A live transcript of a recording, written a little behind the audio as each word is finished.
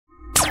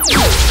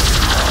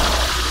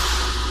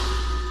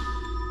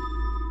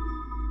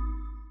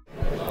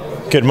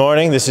Good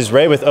morning, this is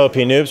Ray with OP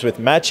Noobs with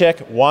Maciej,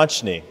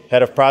 Łączny,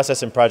 Head of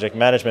Process and Project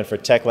Management for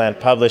Techland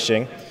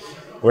Publishing.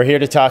 We're here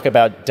to talk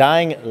about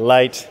Dying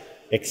Light,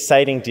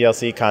 exciting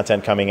DLC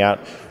content coming out.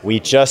 We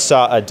just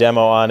saw a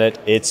demo on it.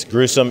 It's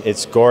gruesome,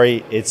 it's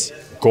gory, it's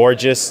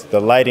gorgeous.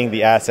 The lighting,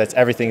 the assets,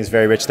 everything is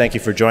very rich. Thank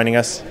you for joining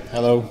us.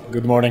 Hello,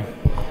 good morning.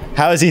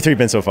 How has E3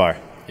 been so far?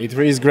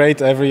 E3 is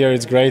great, every year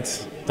it's great.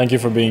 Thank you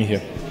for being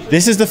here.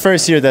 This is the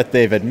first year that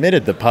they've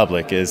admitted the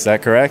public, is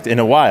that correct? In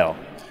a while.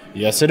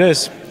 Yes, it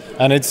is.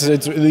 And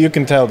it's you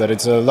can tell that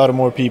it's a lot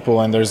more people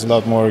and there's a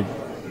lot more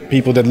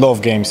people that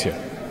love games here.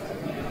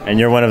 And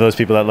you're one of those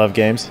people that love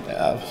games?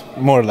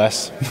 More or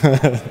less.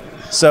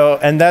 So,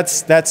 and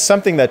that's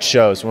something that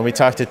shows when we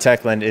talk to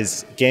Techland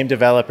is game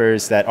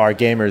developers that are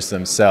gamers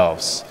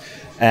themselves.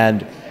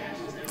 And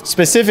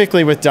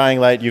specifically with Dying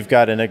Light, you've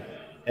got an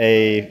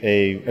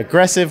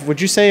aggressive,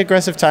 would you say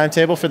aggressive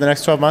timetable for the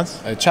next 12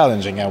 months?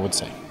 Challenging, I would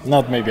say.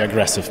 Not maybe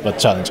aggressive, but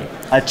challenging.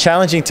 A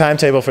challenging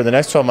timetable for the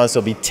next 12 months.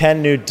 There'll be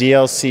 10 new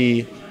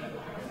DLC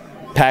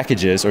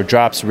packages or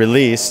drops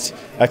released.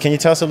 Can you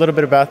tell us a little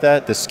bit about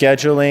that? The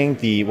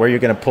scheduling, where you're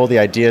going to pull the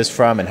ideas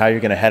from and how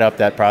you're going to head up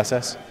that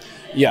process?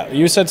 Yeah,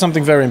 you said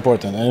something very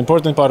important. An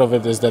important part of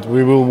it is that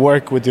we will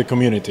work with the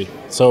community.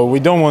 So we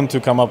don't want to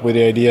come up with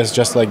the ideas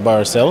just like by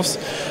ourselves.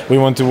 We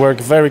want to work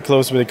very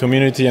close with the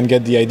community and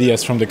get the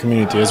ideas from the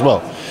community as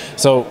well.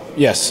 So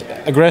yes,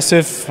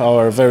 aggressive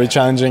or very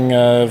challenging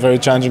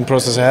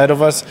process ahead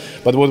of us.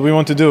 But what we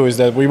want to do is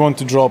that we want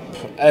to drop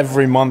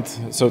every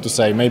month, so to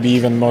say, maybe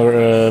even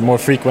more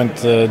frequent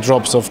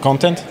drops of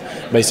content,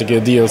 basically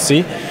a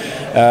DLC.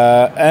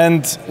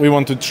 And we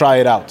want to try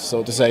it out.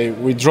 So to say,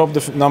 we drop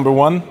the number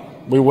one.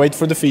 We wait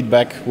for the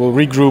feedback, we'll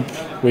regroup,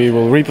 we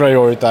will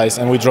reprioritize,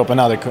 and we drop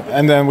another,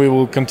 and then we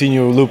will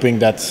continue looping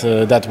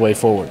that way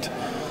forward.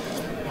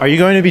 Are you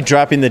going to be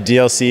dropping the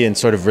DLC in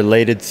sort of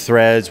related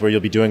threads where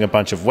you'll be doing a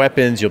bunch of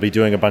weapons, you'll be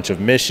doing a bunch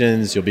of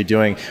missions, you'll be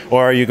doing,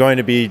 or are you going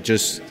to be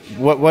just,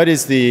 what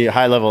is the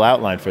high-level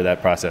outline for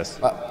that process?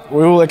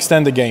 We will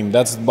extend the game,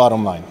 that's the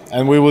bottom line.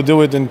 And we will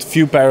do it in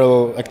few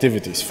parallel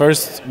activities.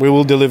 First, we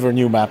will deliver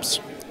new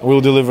maps, we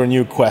will deliver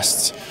new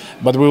quests,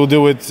 but we will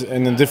do it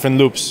in different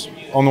loops.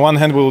 On one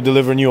hand, we will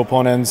deliver new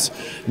opponents,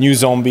 new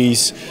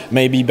zombies,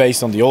 maybe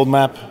based on the old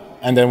map,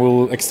 and then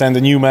we'll extend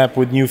a new map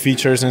with new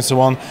features and so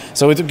on.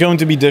 So it's going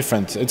to be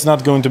different. It's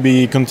not going to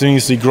be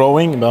continuously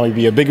growing. It might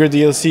be a bigger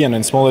DLC and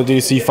then smaller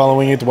DLC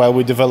following it while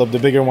we develop the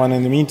bigger one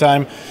in the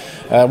meantime.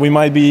 We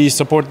might be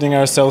supporting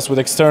ourselves with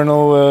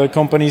external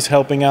companies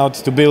helping out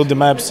to build the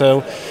map.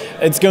 So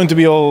it's going to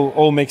be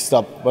all mixed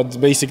up. But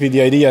basically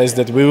the idea is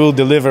that we will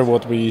deliver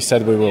what we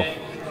said we will.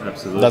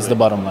 Absolutely. That's the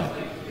bottom line.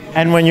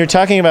 And when you're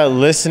talking about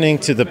listening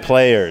to the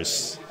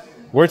players,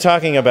 we're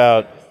talking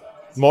about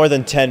more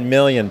than 10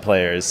 million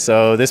players.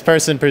 So this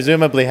person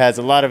presumably has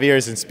a lot of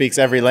ears and speaks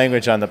every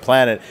language on the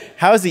planet.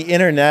 How is the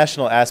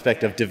international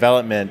aspect of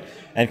development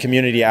and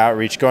community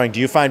outreach going? Do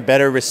you find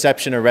better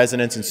reception or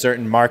resonance in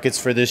certain markets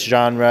for this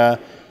genre?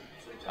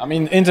 I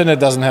mean, internet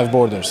doesn't have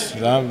borders.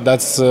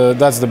 That's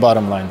the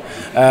bottom line.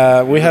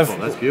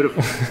 That's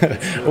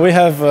beautiful. we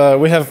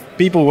have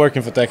people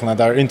working for Techland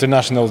that are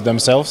international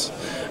themselves,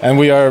 and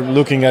we are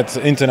looking at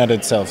internet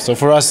itself. So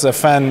for us, a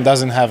fan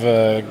doesn't have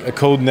a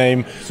code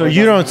name. So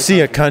you don't see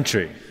a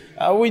country.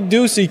 We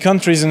do see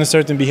countries and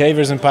certain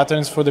behaviors and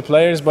patterns for the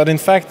players, but in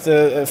fact,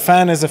 a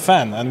fan is a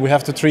fan, and we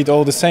have to treat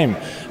all the same.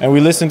 And we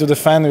listen to the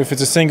fan if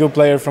it's a single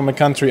player from a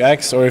country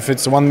X, or if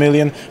it's 1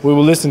 million, we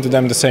will listen to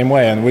them the same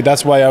way. And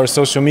that's why our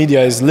social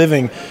media is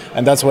living,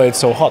 and that's why it's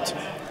so hot.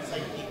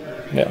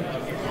 Yeah.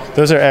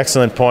 Those are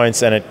excellent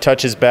points, and it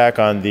touches back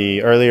on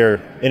the earlier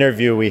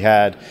interview we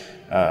had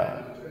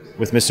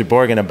with Mr.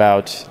 Borgen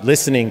about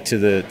listening to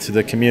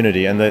the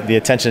community and the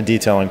attention to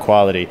detail and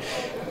quality.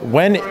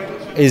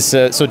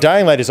 So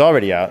Dying Light is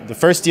already out. The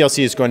first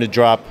DLC is going to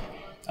drop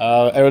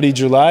early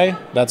July.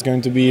 That's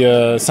going to be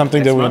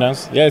something that we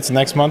announced. Yeah, it's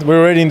next month.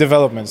 We're already in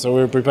development, so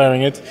we're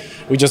preparing it.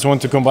 We just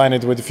want to combine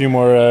it with a few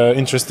more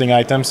interesting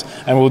items,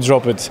 and we'll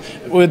drop it.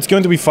 It's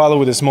going to be followed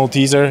with a small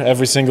teaser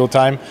every single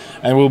time,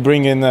 and we'll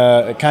bring in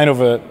a kind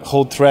of a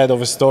whole thread of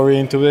a story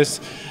into this.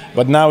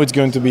 But now it's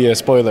going to be a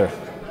spoiler.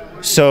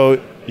 So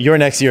your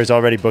next year is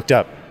already booked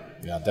up?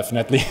 Yeah,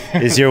 definitely.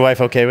 Is your wife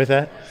okay with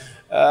that?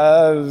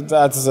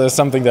 That's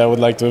something that I would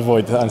like to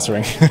avoid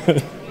answering.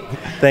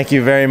 Thank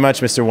you very much,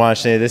 Mr.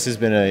 Łączny. This has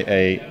been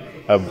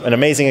an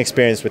amazing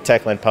experience with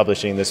Techland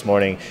Publishing this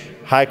morning.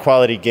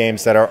 High-quality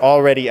games that are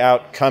already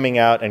out, coming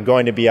out, and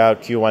going to be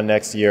out Q1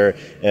 next year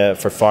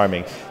for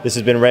farming. This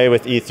has been Ray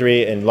with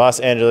E3 in Los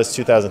Angeles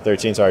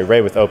 2013. Sorry, Ray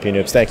with OP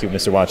Noobs. Thank you,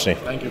 Mr. Łączny.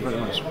 Thank you very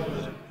much.